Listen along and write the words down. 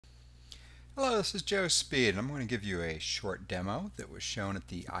Hello, this is Joe Speed, and I'm going to give you a short demo that was shown at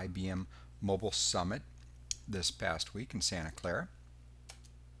the IBM Mobile Summit this past week in Santa Clara.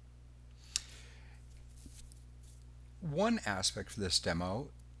 One aspect for this demo,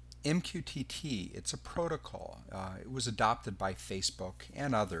 MQTT, it's a protocol. It was adopted by Facebook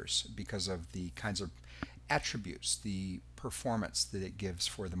and others because of the kinds of attributes, the performance that it gives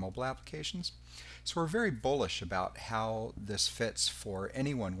for the mobile applications. So we're very bullish about how this fits for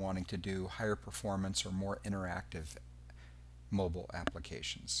anyone wanting to do higher performance or more interactive mobile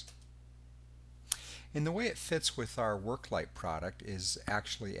applications. And the way it fits with our WorkLight product is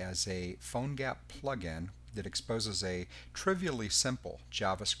actually as a PhoneGap plugin that exposes a trivially simple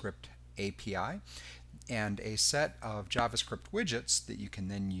JavaScript API and a set of JavaScript widgets that you can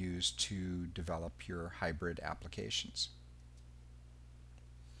then use to develop your hybrid applications.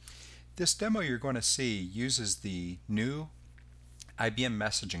 This demo you're going to see uses the new IBM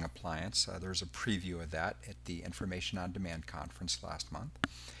messaging appliance. There's a preview of that at the Information on Demand conference last month.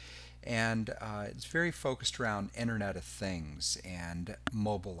 And it's very focused around Internet of Things and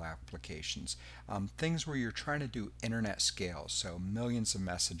mobile applications. Things where you're trying to do internet scale, so millions of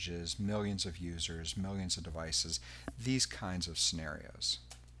messages, millions of users, millions of devices, these kinds of scenarios.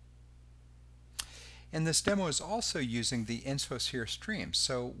 And this demo is also using the InfoSphere stream.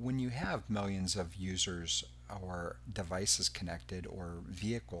 So when you have millions of users or devices connected or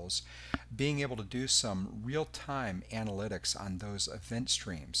vehicles, being able to do some real-time analytics on those event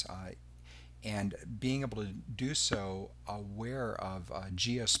streams and being able to do so aware of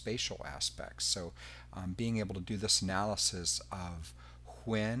geospatial aspects. So being able to do this analysis of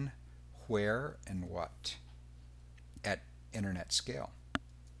when, where, and what at internet scale.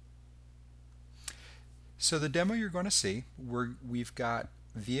 So the demo you're going to see, we've got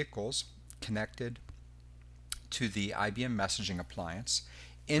vehicles connected to the IBM messaging appliance,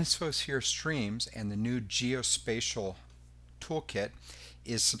 InfoSphere streams, and the new Geospatial toolkit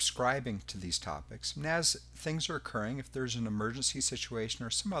is subscribing to these topics. And as things are occurring, if there's an emergency situation or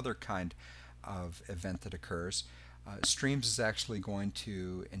some other kind of event that occurs, Streams is actually going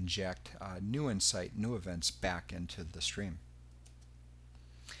to inject new insight, new events back into the stream.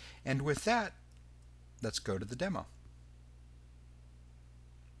 And with that, let's go to the demo.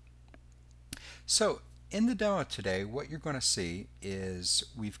 So in the demo today, what you're going to see is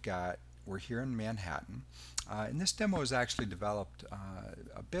we're here in Manhattan, and this demo was actually developed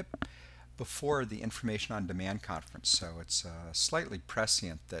a bit before the Information on Demand conference, so it's slightly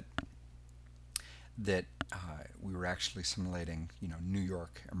prescient that we were actually simulating, New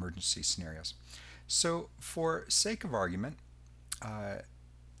York emergency scenarios. So for sake of argument,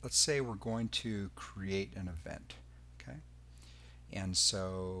 let's say we're going to create an event, okay? And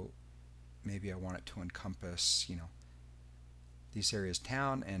so maybe I want it to encompass, these areas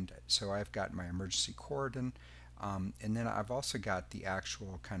town, and so I've got my emergency cordon, and then I've also got the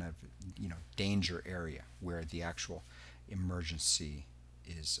actual kind of, danger area where the actual emergency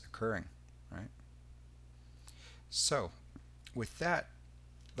is occurring, right? So with that,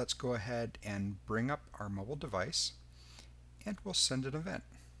 let's go ahead and bring up our mobile device, and we'll send an event.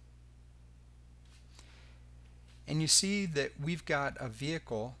 And you see that we've got a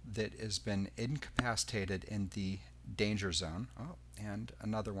vehicle that has been incapacitated in the danger zone. Oh, and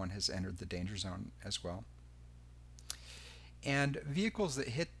another one has entered the danger zone as well. And vehicles that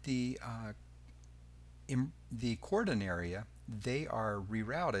hit the cordon area, they are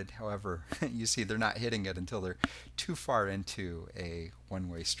rerouted. However, you see they're not hitting it until they're too far into a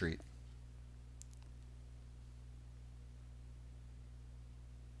one-way street.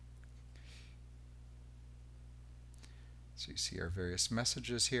 So you see our various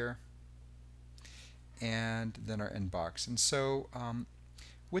messages here, and then our inbox. And so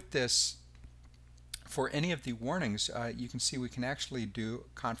with this, for any of the warnings, you can see we can actually do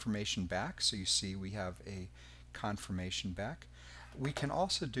confirmation back. So you see we have a confirmation back. We can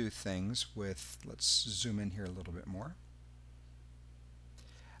also do things with, let's zoom in here a little bit more.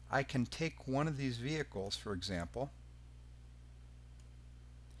 I can take one of these vehicles, for example,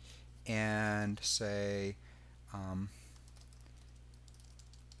 and say,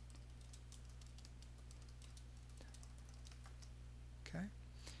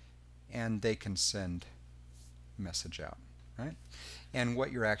 and they can send message out, right? And what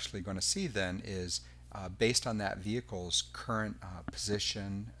you're actually going to see then is based on that vehicle's current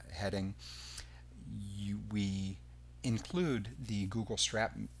position, heading, we include the Google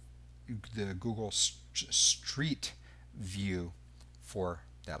Street view for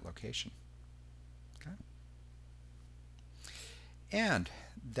that location. Okay? And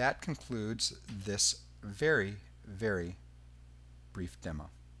that concludes this very, very brief demo.